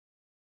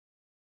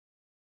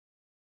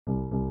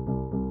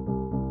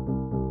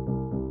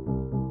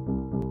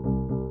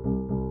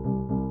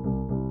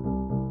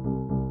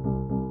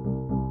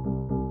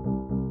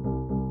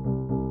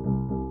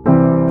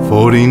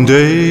14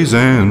 days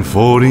and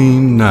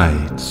 14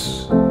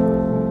 nights,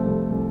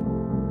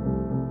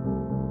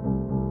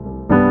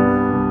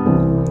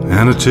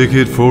 and a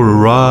ticket for a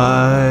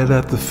ride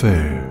at the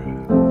fair.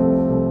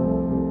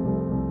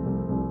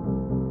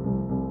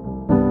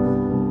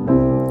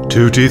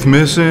 Two teeth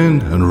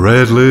missing and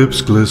red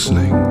lips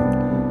glistening,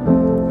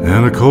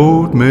 and a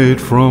coat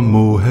made from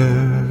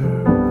mohair.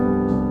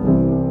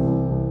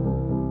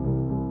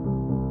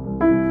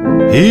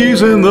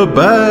 He's in the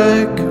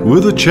back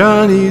with a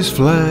Chinese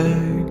flag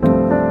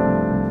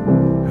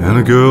and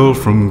a girl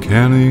from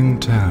Canning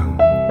Town,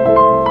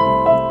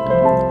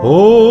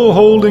 oh,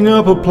 holding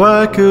up a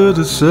placard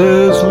that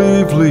says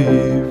leave,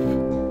 leave,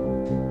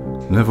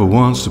 never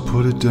wants to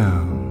put it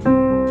down.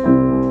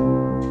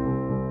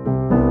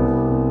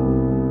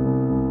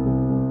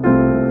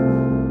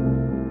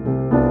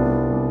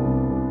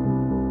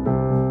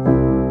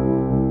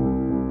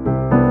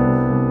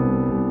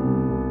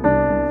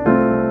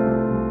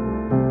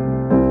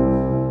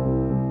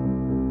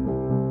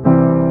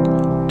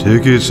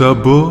 Tickets are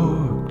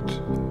booked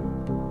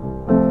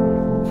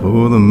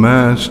for the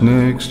match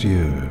next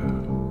year,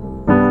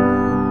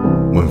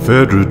 when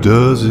Federer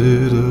does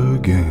it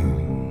again.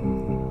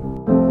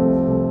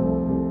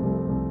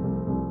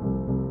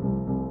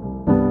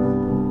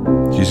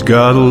 She's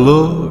got a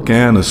look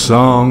and a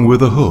song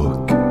with a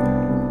hook,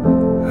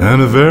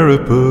 and a very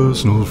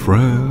personal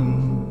friend.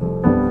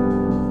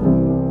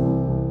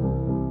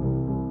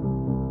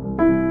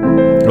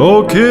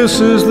 Oh,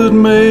 kisses that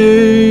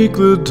make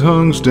the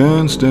tongues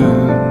dance,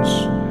 dance,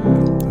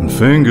 and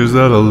fingers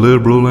that are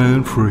liberal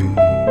and free.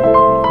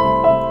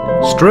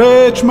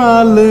 Stretch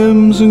my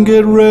limbs and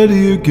get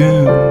ready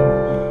again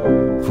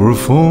for a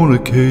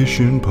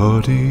fornication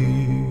party.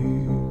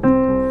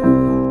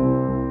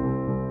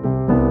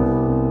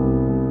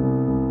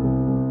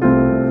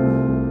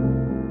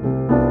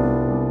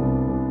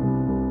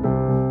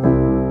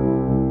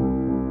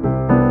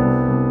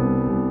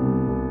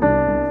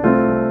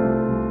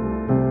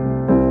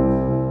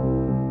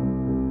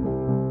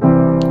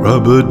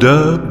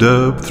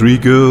 Rub-a-dub-dub, three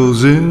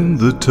girls in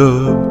the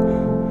tub,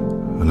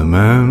 and a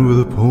man with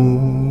a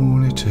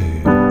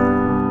ponytail.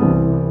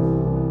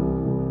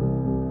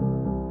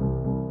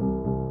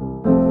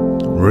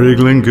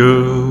 Wriggling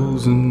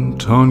girls and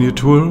Tanya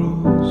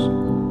twirls,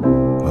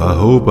 I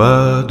hope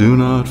I do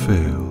not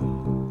fail.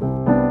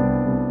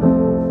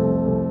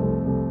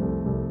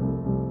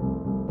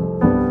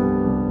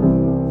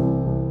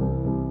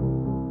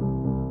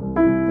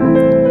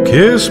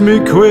 Kiss me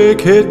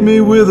quick, hit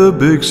me with a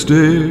big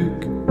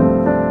stick,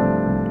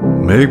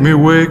 make me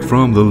wake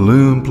from the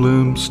limp,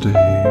 limp state.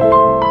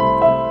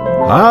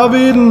 I've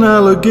eaten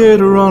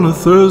alligator on a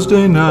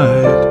Thursday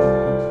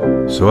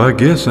night, so I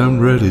guess I'm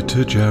ready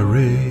to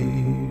gyrate.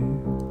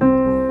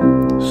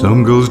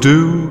 Some girls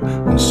do,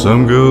 and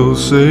some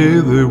girls say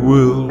they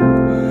will,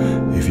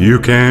 if you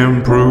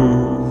can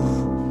prove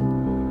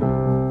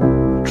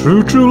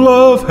true, true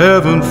love,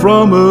 heaven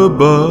from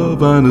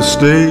above, and a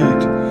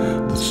state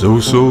that's so,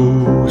 so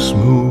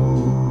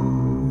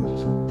smooth.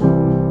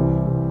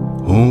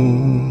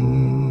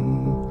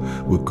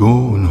 Home, we're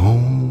going home.